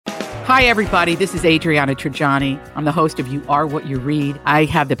Hi, everybody. This is Adriana Trajani. I'm the host of You Are What You Read. I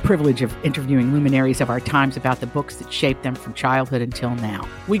have the privilege of interviewing luminaries of our times about the books that shaped them from childhood until now.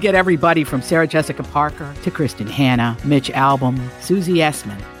 We get everybody from Sarah Jessica Parker to Kristen Hanna, Mitch Albom, Susie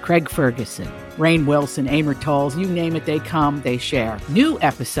Essman, Craig Ferguson, Rainn Wilson, Amor Tolls, you name it, they come, they share. New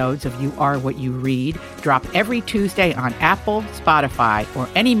episodes of You Are What You Read drop every Tuesday on Apple, Spotify, or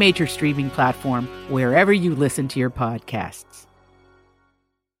any major streaming platform wherever you listen to your podcasts.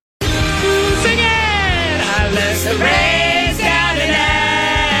 Sing it! I left the rains down in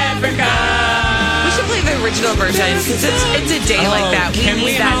Africa. We should play the original version because it's a day like that. We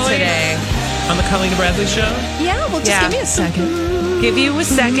need that today. On the Colleen and Bradley show? Yeah, well, just give me a second. Give you a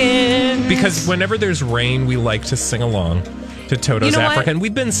second. Because whenever there's rain, we like to sing along to Toto's Africa. And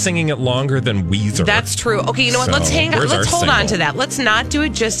we've been singing it longer than Weezer. That's true. Okay, you know what? Let's hang on. Let's hold on to that. Let's not do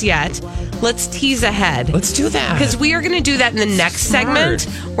it just yet. Let's tease ahead. Let's do that. Because we are going to do that in the next segment.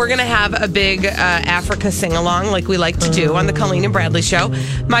 We're going to have a big Africa sing-along like we like to do on the Colleen and Bradley show.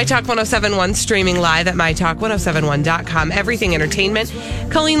 My Talk 1071 streaming live at mytalk1071.com. Everything entertainment.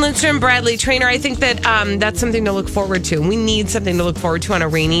 Colleen Lindstrom, Bradley Trainer. I think that that's something to look forward to. We need something to look forward to on a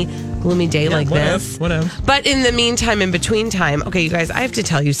rainy, gloomy day like this. Whatever. But in the meantime, in between time, okay, you guys, I have to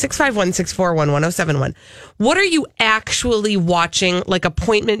tell you, 651-641-1071. What are you actually watching, like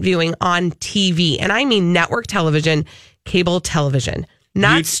appointment viewing on TV? And I mean network television, cable television,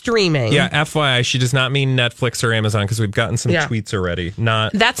 not streaming. Yeah, FYI, she does not mean Netflix or Amazon because we've gotten some tweets already.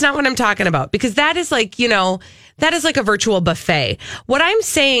 That's not what I'm talking about because that is like, that is like a virtual buffet. What I'm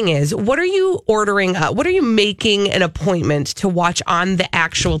saying is, what are you ordering? What are you making an appointment to watch on the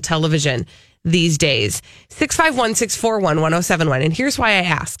actual television these days? 651-641-1071. And here's why I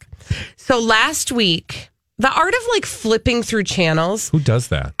ask. So last week, the art of like flipping through channels. Who does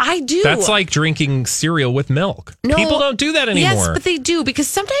that? I do. That's like drinking cereal with milk. No, people don't do that anymore. Yes, but they do because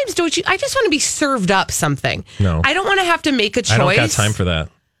sometimes I just want to be served up something. No. I don't want to have to make a choice. I don't got time for that.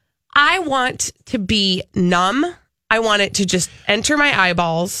 I want to be numb. I want it to just enter my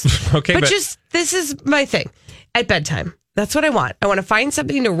eyeballs. Okay, but this is my thing. At bedtime, that's what I want. I want to find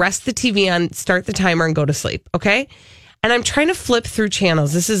something to rest the TV on, start the timer, and go to sleep. Okay? And I'm trying to flip through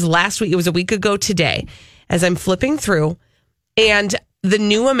channels. This is last week. It was a week ago today. As I'm flipping through, and the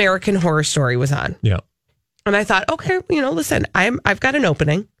new American Horror Story was on. Yeah. And I thought, okay, listen, I've got an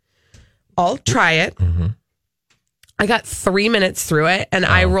opening. I'll try it. Mm-hmm. I got 3 minutes through it, and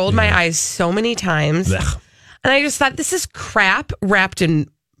I rolled my eyes so many times. Blech. And I just thought, this is crap wrapped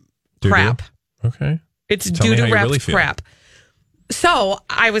in crap. Okay. It's doo-doo wrapped crap. So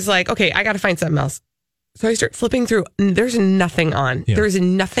I was like, okay, I got to find something else. So I start flipping through, and there's nothing on. Yeah. There's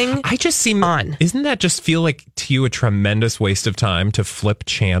nothing on. Isn't that just feel like to you a tremendous waste of time to flip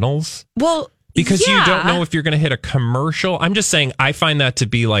channels? Well, because you don't know if you're going to hit a commercial. I'm just saying, I find that to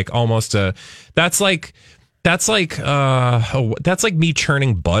be like almost that's like me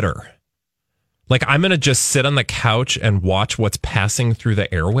churning butter. Like, I'm going to just sit on the couch and watch what's passing through the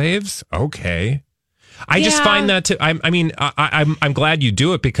airwaves. Okay. I just find that I'm glad you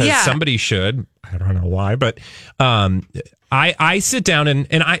do it because somebody should. I don't know why, but I sit down and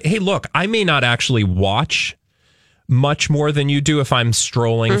hey, look, I may not actually watch much more than you do if I'm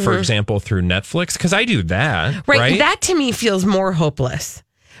strolling, for example, through Netflix, because I do that. Right. That to me feels more hopeless.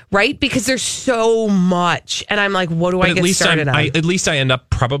 Right? Because there's so much. And I'm like, what do I get started on? At least I end up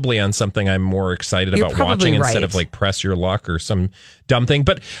probably on something I'm more excited about watching instead of like Press Your Luck or some dumb thing.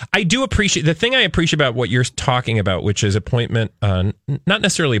 But I do appreciate, the thing I appreciate about what you're talking about, which is appointment, not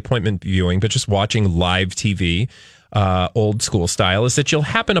necessarily appointment viewing, but just watching live TV, old school style, is that you'll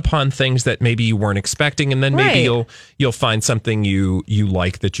happen upon things that maybe you weren't expecting, and then maybe you'll find something you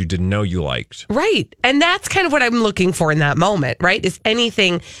like that you didn't know you liked. Right. And that's kind of what I'm looking for in that moment, right? Is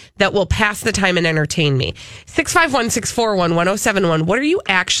anything that will pass the time and entertain me. 651-641-1071. What are you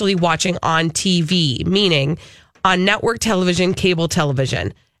actually watching on TV? Meaning on network television, cable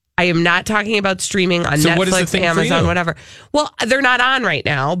television. I am not talking about streaming on Netflix, Amazon, whatever. Well, they're not on right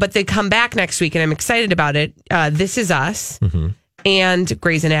now, but they come back next week, and I'm excited about it. This Is Us and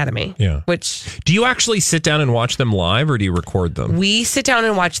Grey's Anatomy. Yeah. Which do you actually sit down and watch them live, or do you record them? We sit down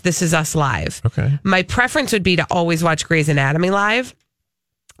and watch This Is Us live. Okay. My preference would be to always watch Grey's Anatomy live,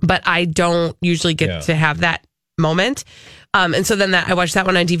 but I don't usually get to have that moment. And so then I watch that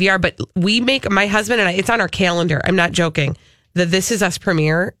one on DVR. But my husband and I, it's on our calendar. I'm not joking. The This Is Us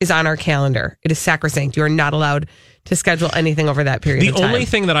premiere is on our calendar. It is sacrosanct. You are not allowed to schedule anything over that period of time. The only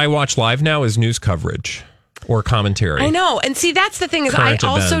thing that I watch live now is news coverage or commentary. I know. And see, that's the thing is Current I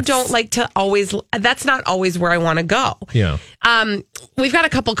also events. don't like to always, that's not always where I want to go. Yeah. We've got a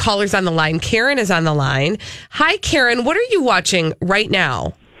couple callers on the line. Karen is on the line. Hi, Karen. What are you watching right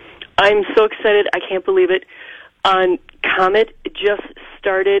now? I'm so excited. I can't believe it. On Comet just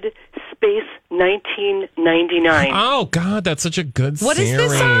started Space 1999. Oh, God, that's such a good What series.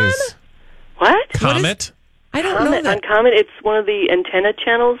 is this on? What? Comet? I don't know Comet, that. on Comet, it's one of the antenna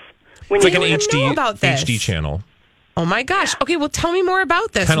channels. When It's like an I don't know about this. HD channel. Oh my gosh. Okay, well tell me more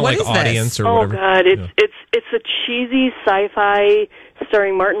about this. Kind of What like is this? Audience or Oh whatever. God, it's a cheesy sci-fi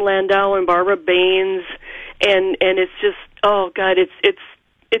starring Martin Landau and Barbara Baines, and it's just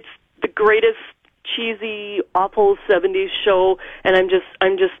it's the greatest cheesy awful 70s show, and I'm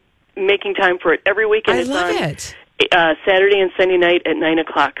just making time for it every weekend. I It's love on it. Saturday and Sunday night at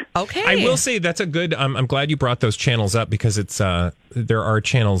 9:00. Okay. I will say that's a good. I'm glad you brought those channels up because it's there are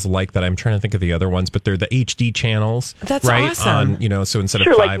channels like that. I'm trying to think of the other ones, but they're the HD channels. That's right? awesome. So instead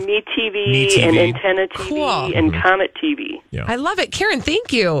Sure, of like 5, Me TV, Me TV. and Antenna TV Cool. and Comet TV. yeah. I love it. Karen,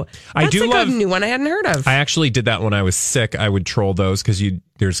 thank you. I That's do a love- good new one I hadn't heard of. I actually did that when I was sick. I would troll those because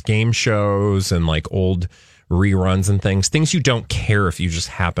there's game shows and like old reruns and things you don't care if you just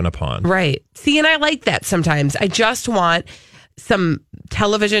happen upon. Right. See, and I like that sometimes. I just want some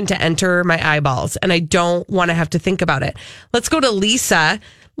television to enter my eyeballs, and I don't want to have to think about it. Let's go to Lisa.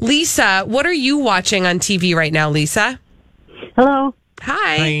 Lisa, what are you watching on TV right now, Lisa? Hello.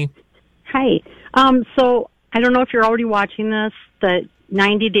 Hi. Hi. So I don't know if you're already watching this, the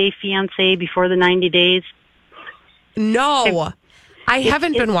 90 Day Fiancé before the 90 days. No, I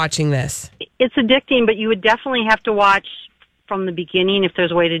haven't been watching this. It's addicting, but you would definitely have to watch from the beginning if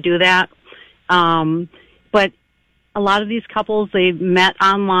there's a way to do that. But a lot of these couples, they met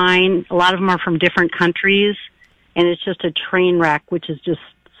online. A lot of them are from different countries, and it's just a train wreck, which is just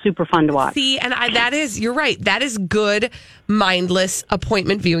super fun to watch. See, and you're right. That is good, mindless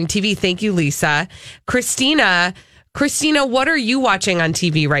appointment viewing TV. Thank you, Lisa. Christina, what are you watching on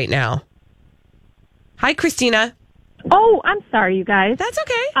TV right now? Hi, Christina. Oh, I'm sorry, you guys. That's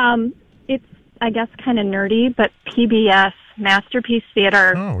okay. It's, I guess, kind of nerdy, but PBS Masterpiece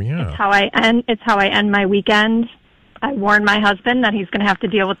Theater. Oh, yeah. It's how I end my weekend. I warn my husband that he's going to have to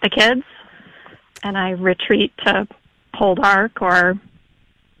deal with the kids, and I retreat to Poldark or,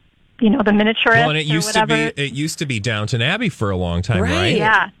 the miniaturist. Well, and it it used to be Downton Abbey for a long time, Right. right?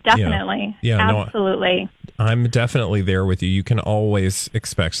 Yeah, definitely. Yeah, no, absolutely. I'm definitely there with you. You can always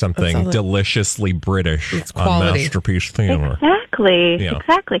expect something deliciously British It's on quality. Masterpiece Theater. Exactly. Yeah.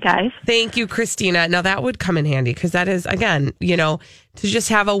 Exactly, guys. Thank you, Christina. Now that would come in handy because that is, again, to just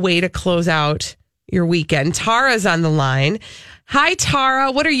have a way to close out your weekend. Tara's on the line. Hi,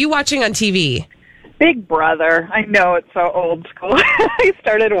 Tara. What are you watching on TV? Big Brother. I know it's so old school. I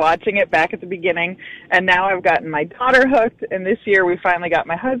started watching it back at the beginning, and now I've gotten my daughter hooked, and this year we finally got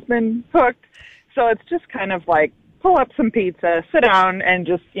my husband hooked. So it's just kind of like pull up some pizza, sit down, and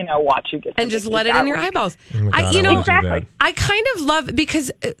just, watch you get And just let it in your eyeballs. Oh my God, I wanna do exactly. that. I kind of love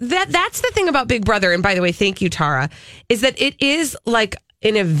because that's the thing about Big Brother. And by the way, thank you, Tara, is that it is like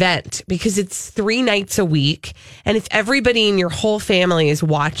an event because it's 3 nights a week. And if everybody in your whole family is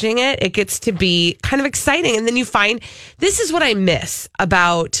watching it, it gets to be kind of exciting. And then you find this is what I miss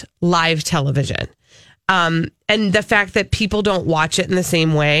about live television. And the fact that people don't watch it in the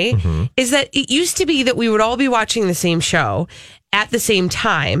same way is that it used to be that we would all be watching the same show at the same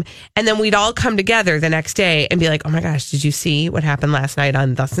time. And then we'd all come together the next day and be like, oh my gosh, did you see what happened last night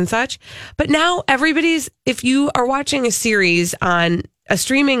on thus and such? But now if you are watching a series on a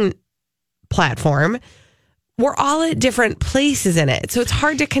streaming platform, we're all at different places in it. So it's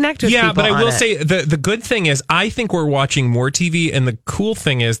hard to connect with people. Yeah, but I will on it. say the good thing is I think we're watching more TV. And the cool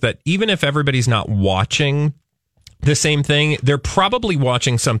thing is that even if everybody's not watching the same thing, they're probably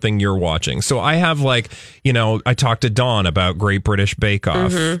watching something you're watching. So I have I talked to Dawn about Great British Bake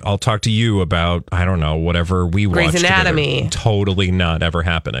Off. I'll talk to you about, I don't know, whatever we watched Grey's Anatomy. together. Totally not ever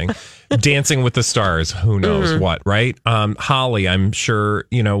happening. Dancing with the Stars, who knows what, right? Holly, I'm sure,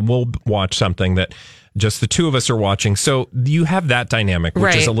 we'll watch something that just the two of us are watching. So you have that dynamic,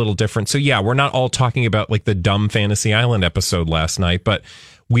 which is Right. a little different. So yeah, we're not all talking about like the dumb Fantasy Island episode last night, but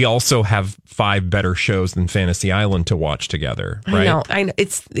we also have 5 better shows than Fantasy Island to watch together, right? I know.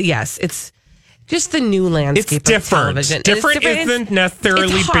 It's just the new landscape It's different. of television. Different It's isn't necessarily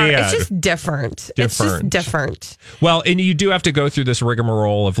it's hard. bad. It's just different. It's just different. Well, and you do have to go through this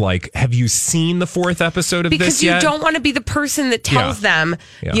rigmarole of have you seen the 4th episode of Because this you yet? don't want to be the person that tells them,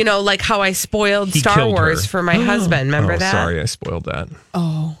 Yeah. like how I spoiled He Star killed Wars her. for my husband. Remember that? Sorry, I spoiled that.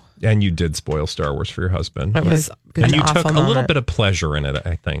 Oh. And you did spoil Star Wars for your husband. It was And an you took awful a little moment. bit of pleasure in it,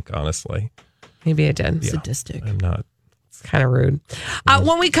 I think, honestly. Maybe I did. Yeah. Sadistic. I'm not. It's kind of rude.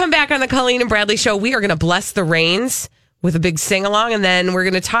 When we come back on the Colleen and Bradley show, we are going to bless the rains with a big sing along, and then we're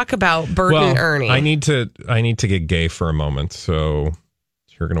going to talk about Bert and Ernie. I need to get gay for a moment. So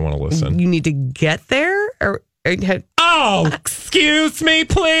You're going to want to listen. You need to get there? Oh, excuse me,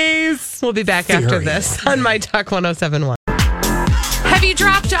 please. We'll be back after this on My Talk 1071. Have you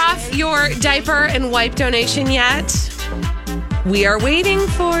dropped off your diaper and wipe donation yet? We are waiting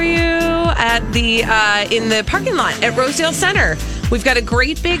for you at the in the parking lot at Rosedale Center. We've got a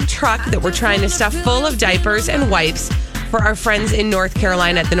great big truck that we're trying to stuff full of diapers and wipes for our friends in North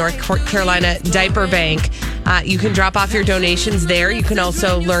Carolina at the North Carolina Diaper Bank. You can drop off your donations there. You can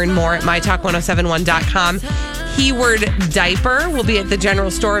also learn more at mytalk1071.com. Keyword diaper will be at the General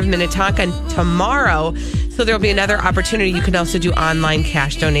Store of Minnetonka tomorrow. So there'll be another opportunity. You can also do online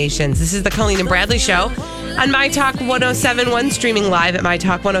cash donations. This is the Colleen and Bradley Show on My Talk 1071, streaming live at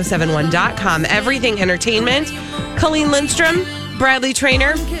mytalk1071.com. Everything Entertainment. Colleen Lindstrom, Bradley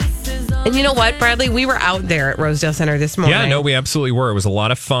Trainer. And you know what, Bradley? We were out there at Rosedale Center this morning. Yeah, no, we absolutely were. It was a lot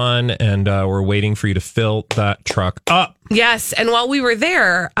of fun, and we're waiting for you to fill that truck up. Yes, and while we were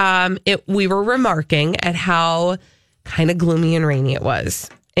there, we were remarking at how kind of gloomy and rainy it was.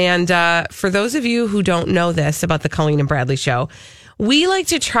 And for those of you who don't know this about the Colleen and Bradley Show, we like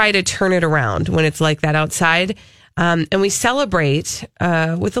to try to turn it around when it's like that outside. And we celebrate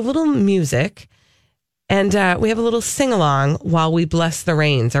with a little music. And we have a little sing-along while we bless the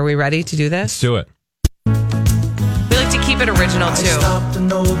rains. Are we ready to do this? Let's do it. We like to keep it original, too. I stopped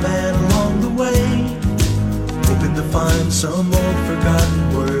an old man along the way, hoping to find some old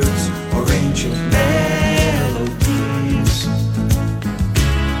forgotten words or ancient melodies.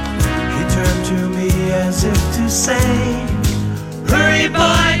 He turned to me as if to say, hurry,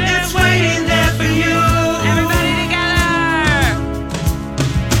 boy, that's waiting there for you. Everybody together!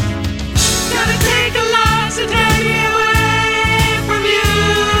 Gotta take a lot to take me away from you.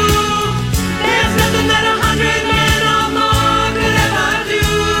 There's nothing that 100 men or more could ever do.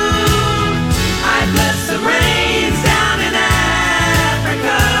 I bless the rains down in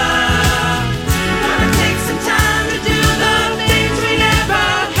Africa. Gonna take some time to do the things we never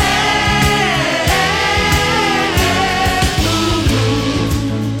had.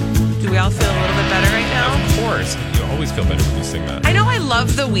 Do we all feel a little bit better right now? Of course. You always feel better when you sing that. I know I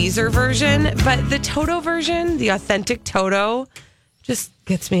love the Weezer version, but the Toto version, the authentic Toto, just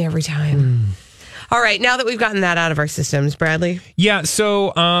gets me every time. All right, now that we've gotten that out of our systems, Bradley. Yeah,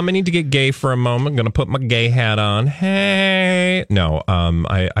 so I need to get gay for a moment. I'm going to put my gay hat on. Hey. No,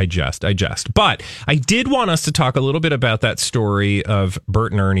 I jest. But I did want us to talk a little bit about that story of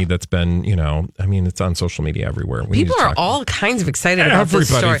Bert and Ernie that's been, it's on social media everywhere. People are all kinds of excited about this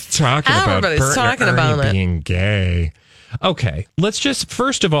story. Everybody's talking about Bert and Ernie being gay. Okay, let's just,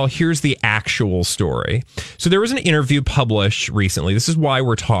 first of all, here's the actual story. So there was an interview published recently. This is why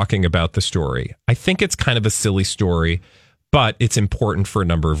we're talking about the story. I think it's kind of a silly story, but it's important for a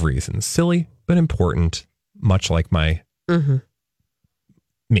number of reasons. Silly, but important, much like my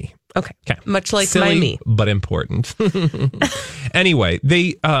me. Okay. Much like silly, my me. But important. Anyway,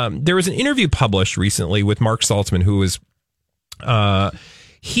 there was an interview published recently with Mark Saltzman, who was,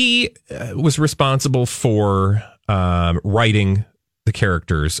 he was responsible for writing the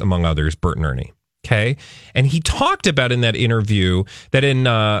characters, among others, Bert and Ernie. Okay. And he talked about in that interview that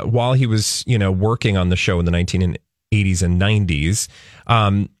while he was, working on the show in the 1980s and 90s,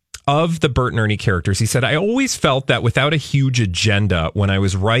 of the Bert and Ernie characters, he said, I always felt that without a huge agenda, when I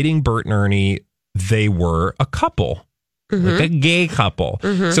was writing Bert and Ernie, they were a couple, like a gay couple.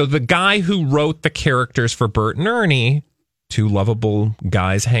 So the guy who wrote the characters for Bert and Ernie, two lovable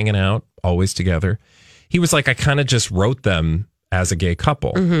guys hanging out, always together, he was like, I kind of just wrote them as a gay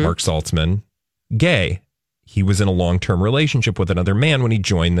couple. Mark Saltzman, gay. He was in a long-term relationship with another man when he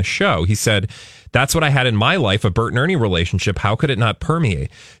joined the show. He said, that's what I had in my life, a Bert and Ernie relationship. How could it not permeate?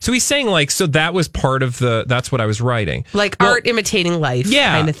 So he's saying so that was part of that's what I was writing. Like art imitating life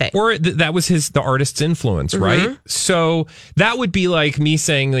kind of thing. Or that was the artist's influence, right? So that would be like me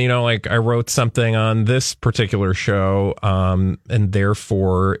saying, I wrote something on this particular show, and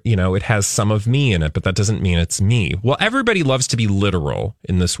therefore, it has some of me in it, but that doesn't mean it's me. Well, everybody loves to be literal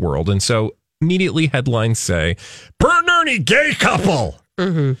in this world. And so immediately headlines say, Bert and Ernie gay couple.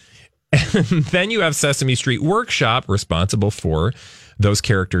 And then you have Sesame Street Workshop, responsible for those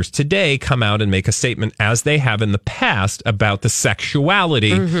characters today, come out and make a statement, as they have in the past, about the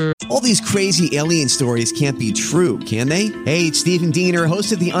sexuality. All these crazy alien stories can't be true, can they? Hey, it's Stephen Diener,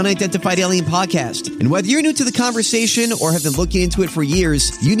 host of the Unidentified Alien Podcast. And whether you're new to the conversation or have been looking into it for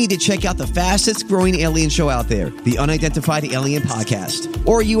years, you need to check out the fastest growing alien show out there, the Unidentified Alien Podcast,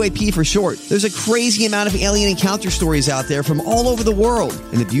 or UAP for short. There's a crazy amount of alien encounter stories out there from all over the world.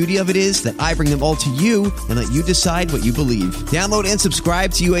 And the beauty of it is that I bring them all to you and let you decide what you believe. Download and subscribe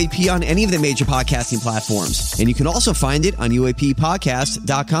subscribe to UAP on any of the major podcasting platforms. And you can also find it on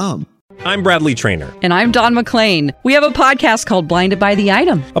UAPpodcast.com. I'm Bradley Trainer. And I'm Don McClain. We have a podcast called Blinded by the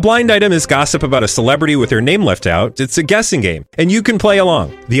Item. A blind item is gossip about a celebrity with their name left out. It's a guessing game, and you can play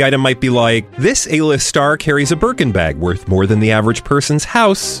along. The item might be like, this A-list star carries a Birkin bag worth more than the average person's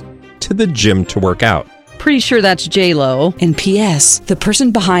house to the gym to work out. Pretty sure that's J-Lo. And P.S. the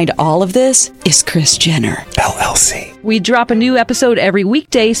person behind all of this is Kris Jenner, LLC. We drop a new episode every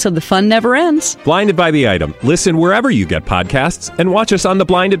weekday so the fun never ends. Blinded by the Item. Listen wherever you get podcasts and watch us on the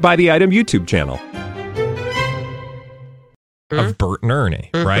Blinded by the Item YouTube channel. Of Bert and Ernie,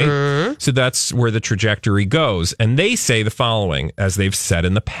 right? So that's where the trajectory goes. And they say the following, as they've said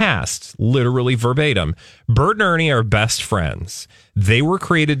in the past, literally verbatim. Bert and Ernie are best friends. They were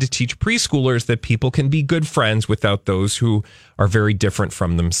created to teach preschoolers that people can be good friends without those who are very different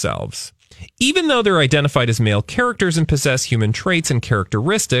from themselves. Even though they're identified as male characters and possess human traits and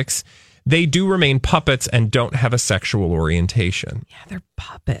characteristics, they do remain puppets and don't have a sexual orientation. Yeah, they're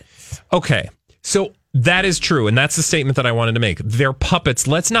puppets. Okay, so that is true, and that's the statement that I wanted to make. They're puppets.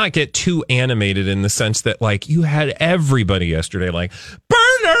 Let's not get too animated in the sense that, like, you had everybody yesterday like, Bert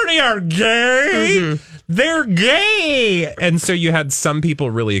and Ernie are gay! They're gay! And so you had some people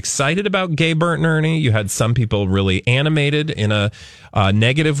really excited about gay Bert and Ernie. You had some people really animated in a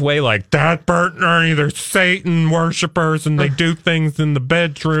negative way, like, that Bert and Ernie, they're Satan worshipers, and they do things in the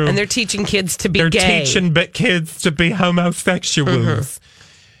bedroom. And they're teaching kids to be gay. They're teaching kids to be homosexuals.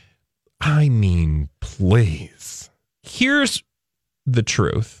 I mean, please. Here's the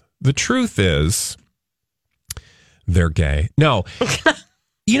truth. The truth is they're gay. No.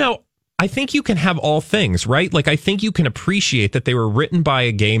 I think you can have all things, right? Like, I think you can appreciate that they were written by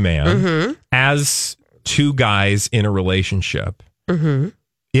a gay man as two guys in a relationship.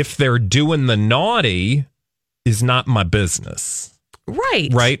 If they're doing the naughty is not my business.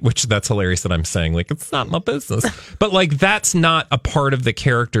 Right. Which that's hilarious that I'm saying, like, it's not my business. But, like, that's not a part of the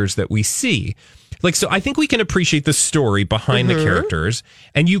characters that we see. Like, so I think we can appreciate the story behind the characters,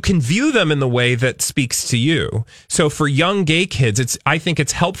 and you can view them in the way that speaks to you. So for young gay kids, I think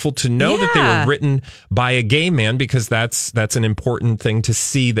it's helpful to know that they were written by a gay man, because that's an important thing to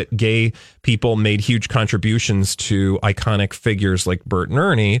see, that gay people made huge contributions to iconic figures like Bert and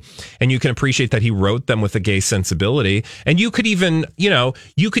Ernie, and you can appreciate that he wrote them with a gay sensibility. And you could even,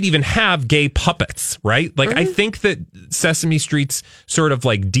 have gay puppets, right? Like, I think that Sesame Street's sort of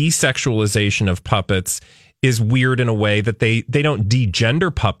like desexualization of puppets is weird in a way that they don't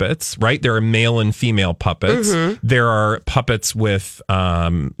degender puppets, right? There are male and female puppets. There are puppets with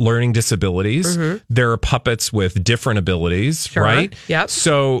learning disabilities. There are puppets with different abilities, right? Yep.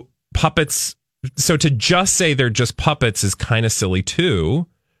 So to just say they're just puppets is kind of silly too,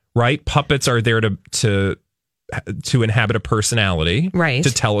 right? Puppets are there to inhabit a personality, right?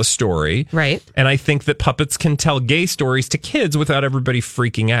 To tell a story, right? And I think that puppets can tell gay stories to kids without everybody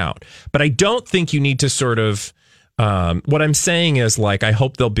freaking out. But I don't think you need to sort of, what I'm saying is, like, I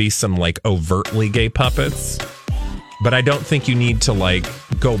hope there'll be some, like, overtly gay puppets, but I don't think you need to, like,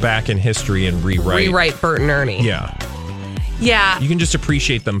 go back in history and rewrite Bert and Ernie. Yeah. You can just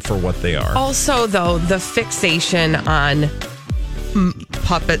appreciate them for what they are. Also, though, the fixation on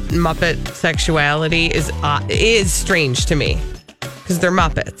Muppet sexuality is strange to me, because they're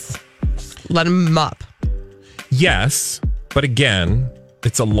Muppets. Let them up. Yes, but again,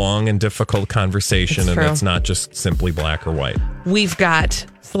 it's a long and difficult conversation, and it's not just simply black or white. We've got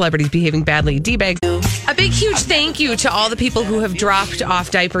celebrities behaving badly. D-bag. A big, huge thank you to all the people who have dropped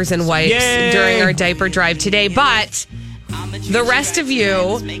off diapers and wipes during our diaper drive today, but the rest of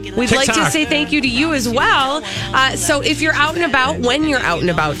you, we'd like to say thank you to you as well. So if you're out and about, when you're out and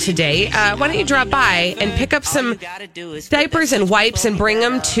about today, why don't you drop by and pick up some diapers and wipes and bring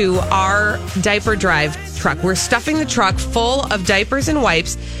them to our diaper drive truck. We're stuffing the truck full of diapers and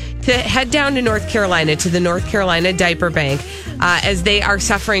wipes to head down to North Carolina, to the North Carolina Diaper Bank, as they are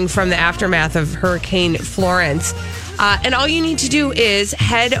suffering from the aftermath of Hurricane Florence. And all you need to do is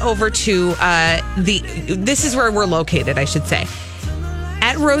head over to this is where we're located, I should say,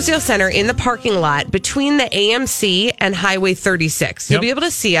 at Rosedale Center in the parking lot between the AMC and Highway 36. You'll be able to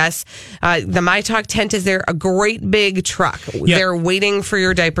see us. The My Talk tent is there, a great big truck. They're waiting for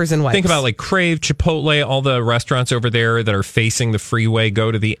your diapers and wipes. Think about like Crave, Chipotle, all the restaurants over there that are facing the freeway.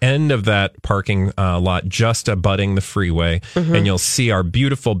 Go to the end of that parking lot, just abutting the freeway, and you'll see our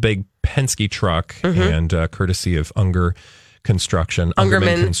beautiful big Penske truck, and courtesy of Unger Construction.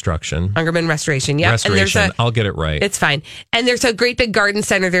 Ungerman Construction. Ungerman Restoration. Yeah. Restoration. I'll get it right. It's fine. And there's a great big garden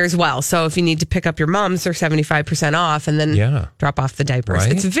center there as well. So if you need to pick up your mums, they're 75% off and then drop off the diapers.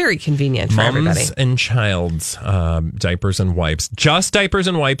 Right? It's very convenient for everybody. Mums and child's diapers and wipes. Just diapers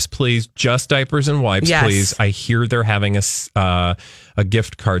and wipes, please. Just diapers and wipes, please. I hear they're having a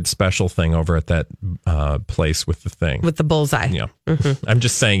gift card special thing over at that place with the thing. With the bullseye. Yeah. Mm-hmm. I'm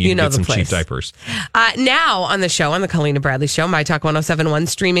just saying you can get some cheap diapers. Now on the show, on the Colleen and Bradley Show, My Talk 1071,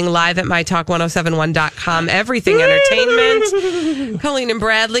 streaming live at mytalk1071.com. Everything entertainment. Colleen and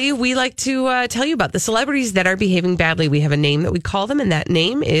Bradley, we like to tell you about the celebrities that are behaving badly. We have a name that we call them, and that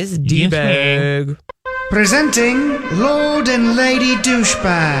name is D-Bag. Presenting Lord and Lady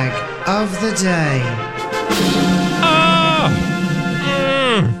Douchebag of the Day.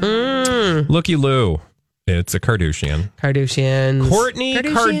 Looky Lou. It's a Kardashian. Kourtney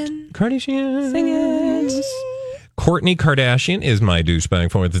Kardashian. Sing it. Kourtney Kardashian is my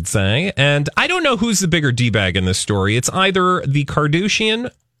douchebag for the day. And I don't know who's the bigger D-bag in this story. It's either the Kardashian,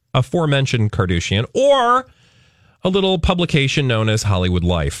 aforementioned Kardashian, or a little publication known as Hollywood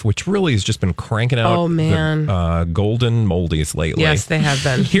Life, which really has just been cranking out the golden moldies lately. Yes, they have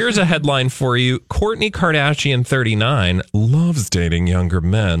been. Here's a headline for you. Kourtney Kardashian, 39, loves dating younger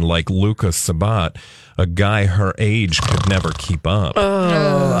men like Lucas Sabat, a guy her age could never keep up.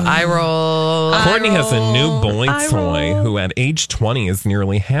 I roll. Kourtney has a new boy toy who at age 20 is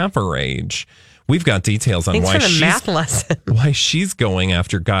nearly half her age. We've got details on why she's going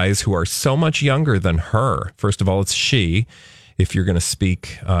after guys who are so much younger than her. First of all, it's she, if you're going to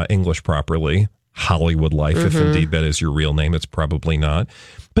speak English properly. Hollywood Life, if indeed that is your real name. It's probably not.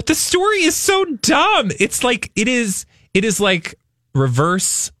 But the story is so dumb. It's like, it is like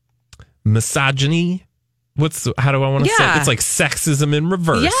reverse misogyny. How do I want to say it? It's like sexism in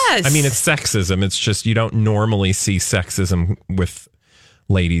reverse. Yes. I mean, it's sexism. It's just you don't normally see sexism with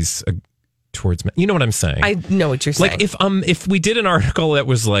ladies towards men. You know what I'm saying? I know what you're saying. Like if we did an article that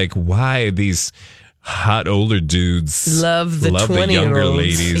was like, why these hot older dudes love the younger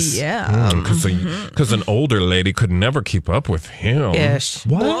ladies. Yeah. Because an older lady could never keep up with him. Ish.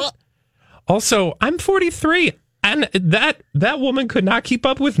 What? Also, I'm 43 and that woman could not keep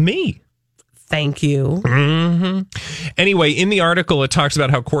up with me. Thank you. Mm-hmm. Anyway, in the article, it talks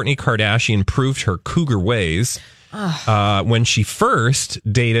about how Kourtney Kardashian proved her cougar ways when she first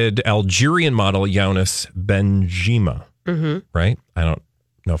dated Algerian model Younes Benjima. Right? I don't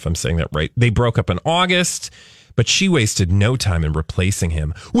know if I'm saying that right. They broke up in August, but she wasted no time in replacing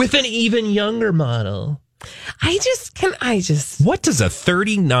him with an even younger model. What does a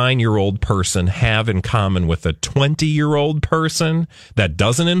 39-year-old person have in common with a 20-year-old person that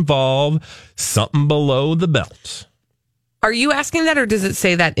doesn't involve something below the belt? Are you asking that, or does it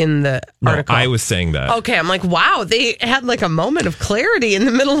say that in the article? I was saying that. Okay, I'm like, wow, they had like a moment of clarity in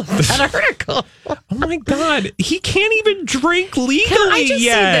the middle of that article. Oh my God, he can't even drink legally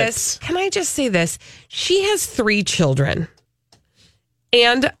yet. Can I just say this? She has 3 children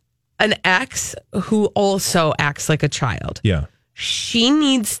and an ex who also acts like a child. Yeah. She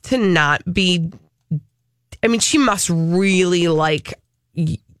needs to not be, I mean, she must really like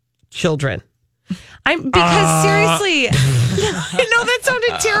children. Because seriously, I know that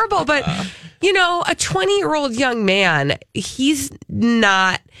sounded terrible, but you know, a 20-year-old young man, he's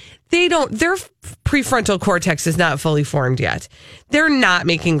not, their prefrontal cortex is not fully formed yet. They're not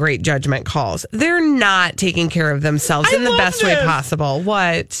making great judgment calls. They're not taking care of themselves in the best way possible.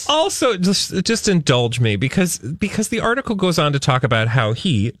 What? Also, just indulge me because the article goes on to talk about how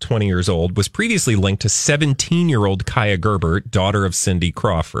he, 20 years old, was previously linked to 17-year-old Kaya Gerber, daughter of Cindy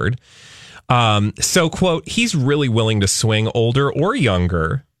Crawford. So, quote, he's really willing to swing older or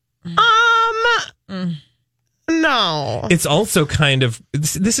younger. No. It's also kind of,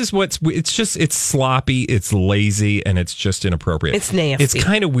 it's sloppy, it's lazy, and it's just inappropriate. It's nasty. It's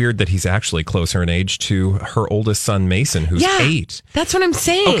kind of weird that he's actually closer in age to her oldest son, Mason, who's 8. That's what I'm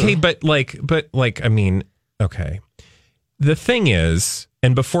saying. Okay, but I mean, okay. The thing is,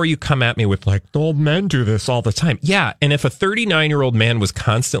 and before you come at me with like, old men do this all the time. Yeah, and if a 39-year-old man was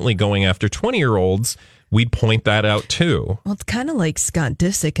constantly going after 20-year-olds, we'd point that out too. Well, it's kind of like Scott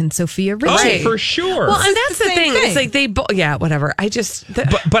Disick and Sophia Richie. Right, for sure. Well, and that's the thing. It's like they whatever.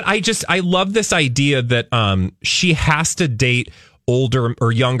 But I love this idea that she has to date older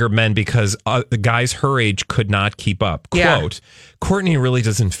or younger men because the guys her age could not keep up. Yeah. Quote, Courtney really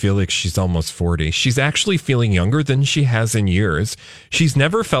doesn't feel like she's almost 40. She's actually feeling younger than she has in years. She's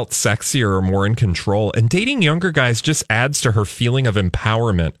never felt sexier or more in control. And dating younger guys just adds to her feeling of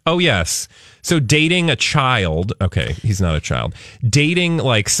empowerment. Oh, yes. So dating a child, okay, he's not a child. Dating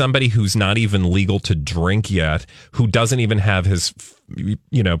like somebody who's not even legal to drink yet, who doesn't even have his,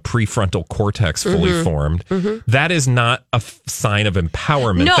 prefrontal cortex fully formed. That is not a sign of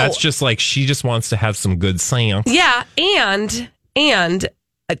empowerment. No. That's just like she just wants to have some good sex. Yeah, and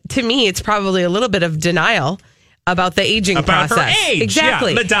to me, it's probably a little bit of denial about the aging About her process. age.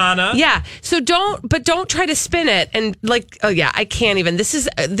 Exactly. Yeah, Madonna. Yeah. So don't try to spin it and I can't even.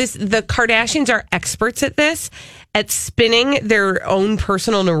 The Kardashians are experts at this, at spinning their own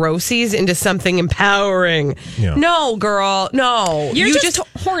personal neuroses into something empowering. Yeah. No, girl, no. You're just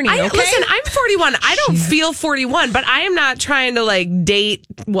horny, okay? Listen, I'm 41. I don't feel 41, but I am not trying to date,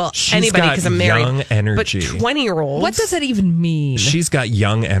 anybody because I'm married. Young energy. But 20-year-olds. What does that even mean? She's got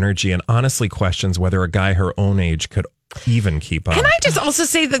young energy and honestly questions whether a guy her own age could even keep up. Can I just also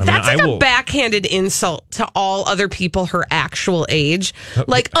say that that's a backhanded insult to all other people her actual age?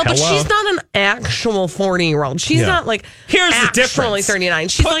 But she's not an actual 40-year-old. She's not here's the actually difference. 39.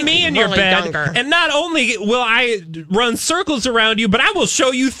 She's Put me in your really bed, younger. and not only will I run circles around you, but I will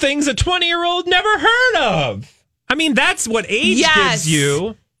show you things a 20-year-old never heard of. I mean, that's what age gives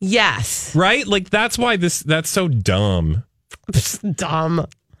you. Yes. Right? That's why that's so dumb. Dumb.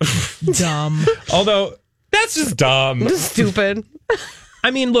 Although, that's just dumb. Stupid.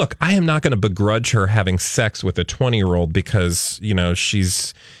 I mean, look, I am not going to begrudge her having sex with a 20-year-old because,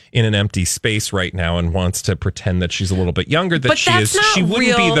 she's in an empty space right now and wants to pretend that she's a little bit younger than she is. She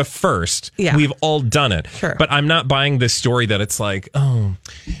wouldn't be the first. Yeah. We've all done it. Sure. But I'm not buying this story that it's like, oh,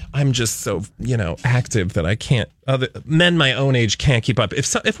 I'm just so, active that I can't, men my own age can't keep up.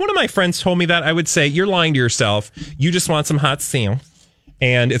 If one of my friends told me that, I would say, you're lying to yourself. You just want some hot seal.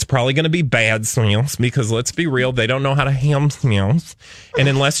 And it's probably going to be bad smells because let's be real, they don't know how to ham smells. And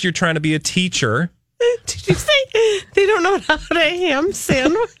unless you're trying to be a teacher. Did you say they don't know how to ham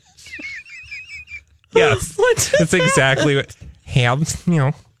sandwich? Yes. That's exactly what ham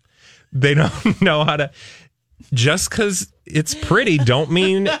smell. They don't know how to. Just because it's pretty don't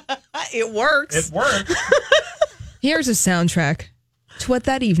mean it works. It works. Here's a soundtrack to what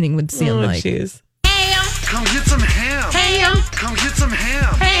that evening would sound like. Jeez. Come get some ham. Ham. Come get some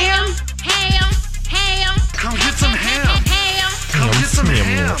ham. Ham. Ham. Ham. Come get some ham. Ham. Come get some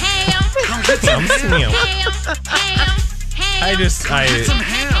ham. Ham. Come get some ham. I just, Come get some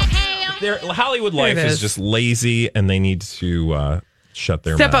ham. their Hollywood life it is is. just lazy and they need to shut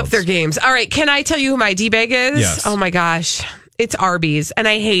their Step mouths. up their games. All right. Can I tell you who my D-bag is? Yes. Oh my gosh. It's Arby's. And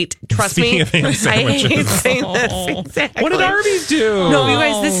I hate, trust Speaking me, of ham I hate sandwiches. saying this exactly. What did Arby's do? No, you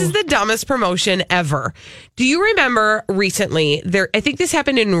guys, this is the dumbest promotion ever. Do you remember recently, I think this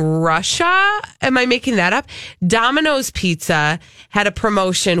happened in Russia. Am I making that up? Domino's Pizza had a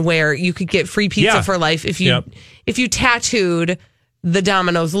promotion where you could get free pizza for life if you tattooed the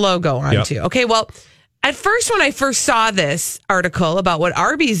Domino's logo onto you. Okay, well, at first, when I first saw this article about what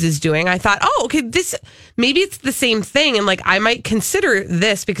Arby's is doing, I thought, oh, okay, maybe it's the same thing. And I might consider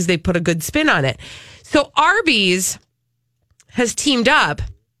this because they put a good spin on it. So Arby's has teamed up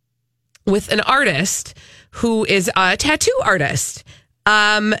with an artist who is a tattoo artist.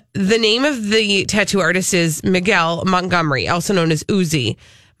 The name of the tattoo artist is Miguel Montgomery, also known as Uzi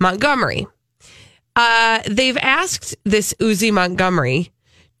Montgomery. They've asked this Uzi Montgomery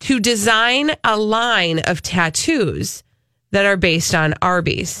to design a line of tattoos that are based on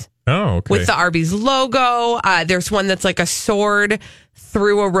Arby's. Oh, okay. With the Arby's logo. There's one that's like a sword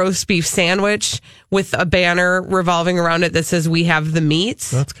through a roast beef sandwich with a banner revolving around it that says, "We have the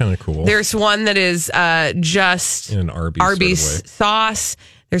meats." That's kind of cool. There's one that is just in an Arby's sort of way. sauce.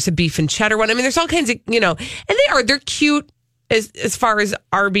 There's a beef and cheddar one. I mean, there's all kinds of, and they're cute as far as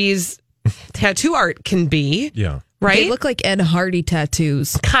Arby's tattoo art can be. Yeah. Right? They look like Ed Hardy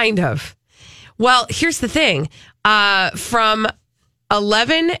tattoos. Kind of. Well, here's the thing. From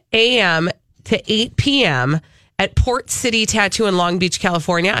 11 a.m. to 8 p.m. at Port City Tattoo in Long Beach,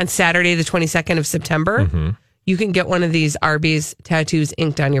 California on Saturday, the 22nd of September, you can get one of these Arby's tattoos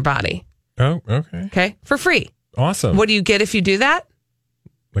inked on your body. Oh, okay. Okay? For free. Awesome. What do you get if you do that?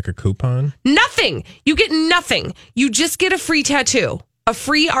 Like a coupon? Nothing. You get nothing. You just get a free tattoo. A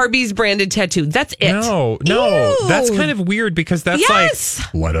free Arby's branded tattoo. That's it. No, Ew. that's kind of weird because that's Yes.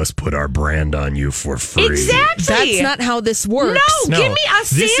 like, let us put our brand on you for free. Exactly. That's not how this works. No, give me a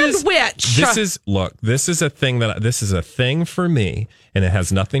sandwich. This is a thing for me. and it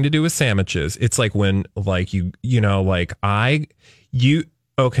has nothing to do with sandwiches. It's like when like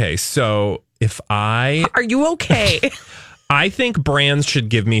okay, so if I Are you okay? I think brands should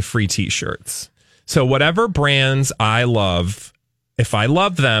give me free t-shirts. So whatever brands I love, if I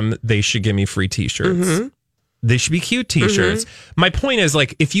love them, they should give me free t-shirts. Mm-hmm. They should be cute t-shirts. My point is,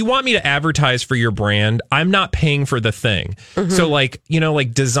 like, if you want me to advertise for your brand, I'm not paying for the thing. So like,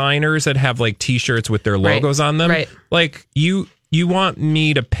 like designers that have like t-shirts with their logos on them, like you want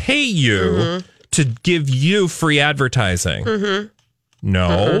me to pay you to give you free advertising.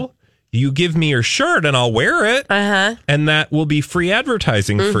 No. You give me your shirt and I'll wear it. And that will be free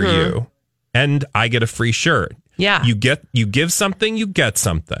advertising for you. And I get a free shirt. Yeah. You give something, you get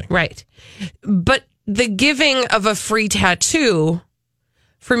something. Right. But the giving of a free tattoo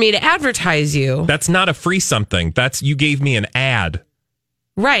for me to advertise you. That's not a free something. That's you gave me an ad.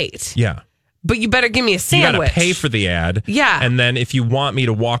 Right. Yeah. But you better give me a sandwich. You got to pay for the ad. Yeah. And then if you want me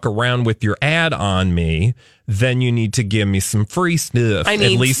to walk around with your ad on me, then you need to give me some free stuff. I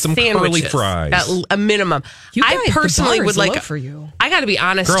need at least some curly sandwiches fries. at a minimum. I personally would like for you. I got to be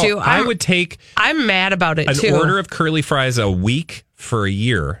honest Girl, too. I would take I'm mad about it an too. order of curly fries a week for a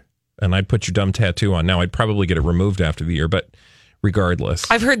year, and I'd put your dumb tattoo on. Now I'd probably get it removed after the year, but regardless,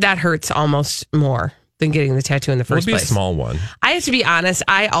 I've heard that hurts almost more than getting the tattoo in the first it'll be place. a small one. I have to be honest.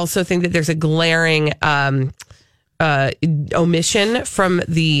 I also think that there's a glaring omission from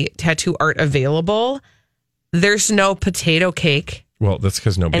the tattoo art available. There's no potato cake. Well, that's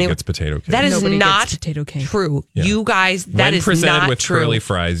because nobody gets potato cake. That is Nobody not gets potato cake. true. Yeah. You guys, that when is presented not with true. curly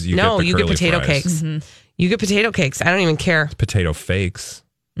fries, you get the you curly get potato fries. cakes. You get potato cakes. I don't even care. Potato fakes.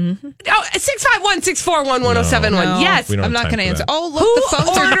 Oh, 651-641-1071. No, Yes. We don't I'm have not time going to for answer. that. Oh, look, Who the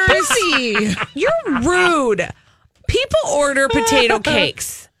phones orders- are busy. You're rude. People order potato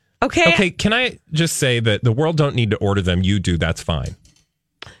cakes. Okay? Okay, can I just say that the world don't need to order them? You do. That's fine.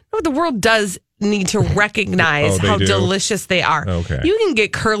 No, the world does need to recognize Oh, they how do? delicious they are. Okay. You can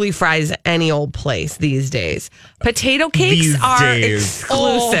get curly fries any old place these days. Potato cakes These are days.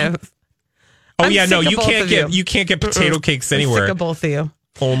 exclusive. Oh I'm yeah, no, sick of you both can't of get you. potato cakes I'm anywhere. sick of both of you.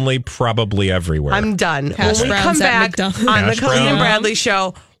 Only probably everywhere. I'm done. Hash when we browns come at back McDonald's. on the Hash Colleen and browns. Bradley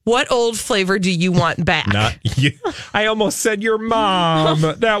show, what old flavor do you want back? Not you. I almost said your mom.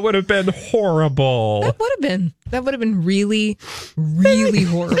 That would have been horrible. That would have been really, really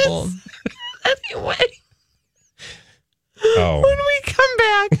horrible. Anyway. Oh. When we come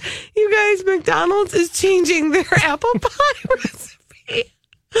back, you guys, McDonald's is changing their apple pie recipe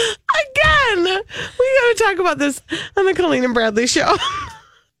again. We got to talk about this on the Colleen and Bradley show.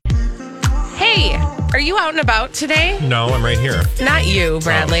 Hey, are you out and about today? No, I'm right here. Not you,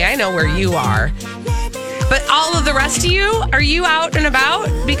 Bradley. I know where you are. But all of the rest of you, are you out and about?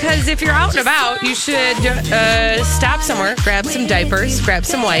 Because if you're out and about, you should stop somewhere, grab some diapers, grab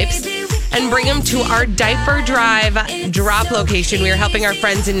some wipes, and bring them to our Diaper Drive drop location. We are helping our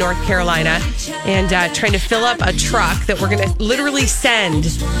friends in North Carolina and trying to fill up a truck that we're going to literally send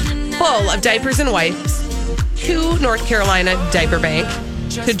full of diapers and wipes to North Carolina Diaper Bank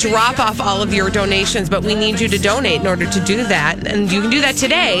to drop off all of your donations, but we need you to donate in order to do that. And you can do that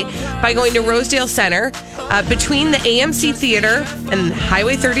today by going to Rosedale Center between the AMC Theater and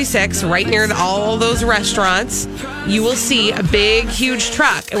Highway 36, right near all those restaurants. You will see a big, huge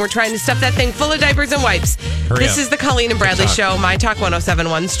truck, and we're trying to stuff that thing full of diapers and wipes. This is the Colleen and Bradley Show, My Talk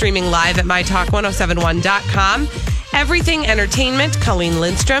 1071, streaming live at mytalk1071.com. Everything Entertainment, Colleen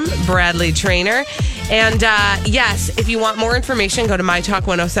Lindstrom, Bradley Trainer. And yes, if you want more information, go to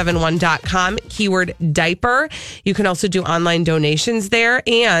mytalk1071.com, keyword diaper. You can also do online donations there.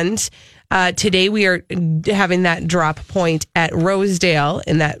 And today we are having that drop point at Rosedale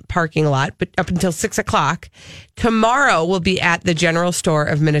in that parking lot, but up until 6 o'clock. Tomorrow we'll be at the General Store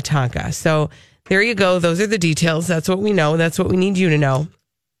of Minnetonka. So there you go. Those are the details. That's what we know. That's what we need you to know.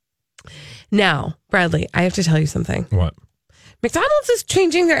 Now, Bradley, I have to tell you something. What? McDonald's is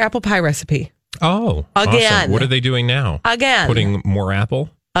changing their apple pie recipe. Oh, Again. awesome. What are they doing now? Again. Putting more apple?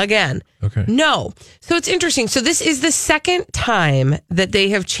 Again. Okay. No. So it's interesting. So this is the second time that they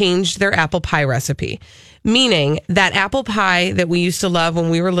have changed their apple pie recipe, meaning that apple pie that we used to love when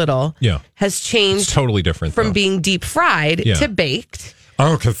we were little has changed It's totally different from though. being deep fried to baked.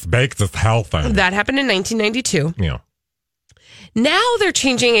 Oh, because baked is healthy. That happened in 1992. Yeah. Now they're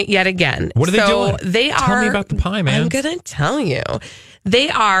changing it yet again. What are they doing? They are. Tell me about the pie, man. I'm going to tell you. They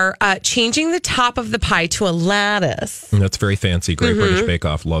are changing the top of the pie to a lattice. And that's very fancy. Great British Bake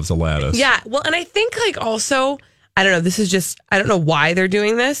Off loves a lattice. Yeah. Well, and I think also, I don't know, this is just, I don't know why they're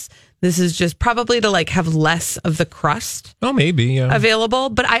doing this. This is just probably to have less of the crust. Oh, maybe, yeah. Available.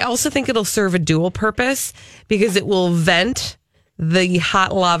 But I also think it'll serve a dual purpose because it will vent the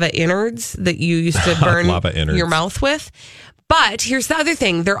hot lava innards that you used to burn lava innards. your mouth with. But here's the other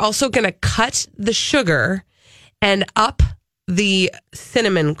thing. They're also going to cut the sugar and up the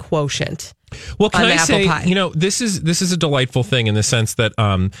cinnamon quotient. Well, can I apple say, pie. this is a delightful thing in the sense that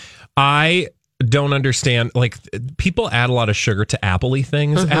I don't understand, like, people add a lot of sugar to apple-y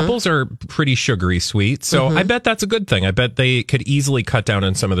things. Apples are pretty sugary sweet, so I bet that's a good thing. I bet they could easily cut down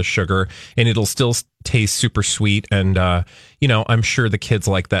on some of the sugar and it'll still taste super sweet. And I'm sure the kids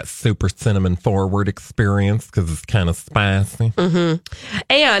like that super cinnamon forward experience because it's kind of spicy.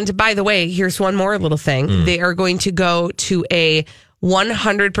 And by the way, here's one more little thing. They are going to go to a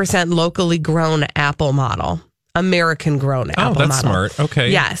 100% locally grown apple model. American grown apple model. Oh, that's smart.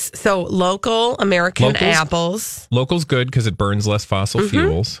 Okay. Yes. So local American apples. Local's good because it burns less fossil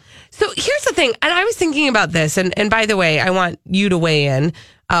fuels. So here's the thing. And I was thinking about this. And by the way, I want you to weigh in.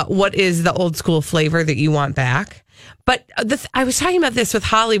 What is the old school flavor that you want back? But I was talking about this with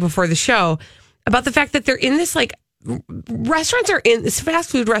Holly before the show about the fact that they're in this fast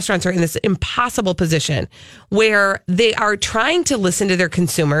food restaurants are in this impossible position where they are trying to listen to their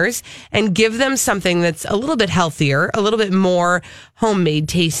consumers and give them something that's a little bit healthier, a little bit more homemade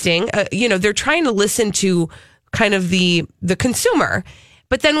tasting. They're trying to listen to kind of the consumer.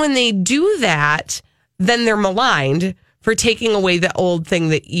 But then when they do that, then they're maligned for taking away the old thing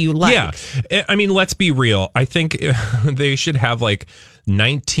that you like. Yeah. I mean, let's be real. I think they should have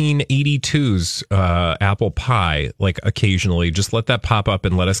 1982's apple pie, occasionally. Just let that pop up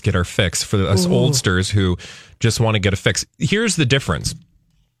and let us get our fix for us oldsters who just want to get a fix. Here's the difference.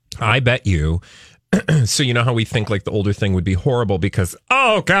 I bet you. So you know how we think the older thing would be horrible because,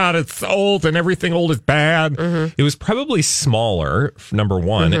 oh God, it's old and everything old is bad. It was probably smaller, number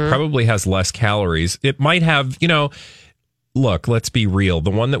one. It probably has less calories. It might have, look, let's be real.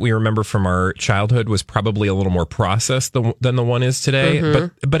 The one that we remember from our childhood was probably a little more processed than the one is today.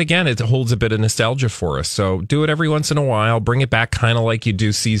 But again, it holds a bit of nostalgia for us. So do it every once in a while. Bring it back kind of like you do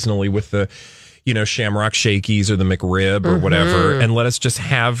seasonally with the, Shamrock Shakies or the McRib or whatever. And let us just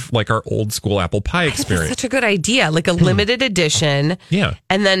have our old school apple pie experience. That's such a good idea. A limited edition. Yeah.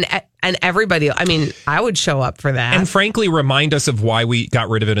 And then, and everybody, I would show up for that. And frankly, remind us of why we got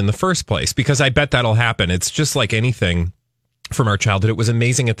rid of it in the first place, because I bet that'll happen. It's just like anything from our childhood. It was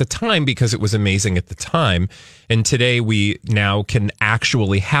amazing at the time because it was amazing at the time. And today we now can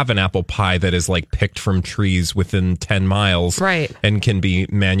actually have an apple pie that is picked from trees within 10 miles. Right. And can be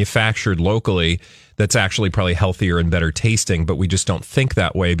manufactured locally. That's actually probably healthier and better tasting, but we just don't think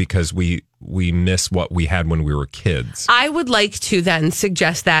that way because we miss what we had when we were kids. I would like to then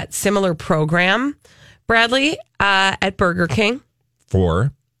suggest that similar program, Bradley, at Burger King.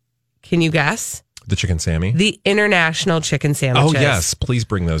 For? Can you guess? The chicken Sammy? The international chicken sandwiches. Oh, yes. Please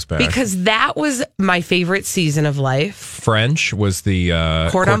bring those back. Because that was my favorite season of life. French was the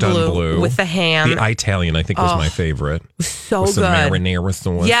cordon bleu with the ham. The Italian, I think, was my favorite. So with good. Some marinara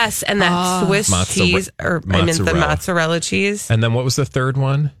sauce. Yes, and that Swiss cheese, the mozzarella cheese. And then what was the third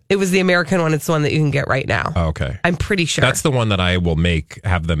one? It was the American one. It's the one that you can get right now. Oh, okay. I'm pretty sure. That's the one that I will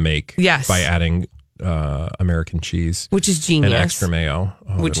have them make. Yes. By adding American cheese, which is genius, and extra mayo,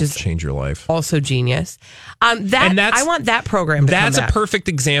 which is change your life. Also genius. I want that program. That's a perfect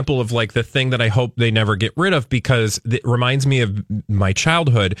example of the thing that I hope they never get rid of because it reminds me of my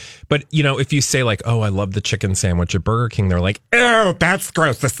childhood. But if you say oh, I love the chicken sandwich at Burger King, they're like, oh, that's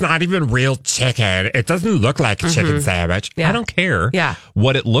gross. That's not even real chicken. It doesn't look like a chicken sandwich. Yeah. I don't care. Yeah.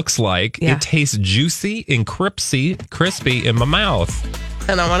 What it looks like. Yeah. It tastes juicy and crispy in my mouth,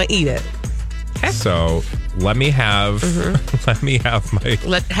 and I want to eat it. Okay. So let me have my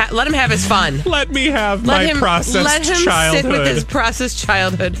let him have his fun. Let me have my processed childhood. Sit with his processed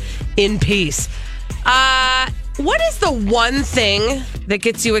childhood in peace. What is the one thing that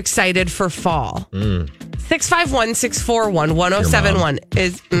gets you excited for fall?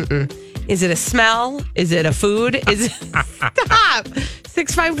 651-641-1071 is it a smell? Is it a food? Is it stop?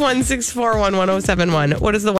 651-641-1071. What is the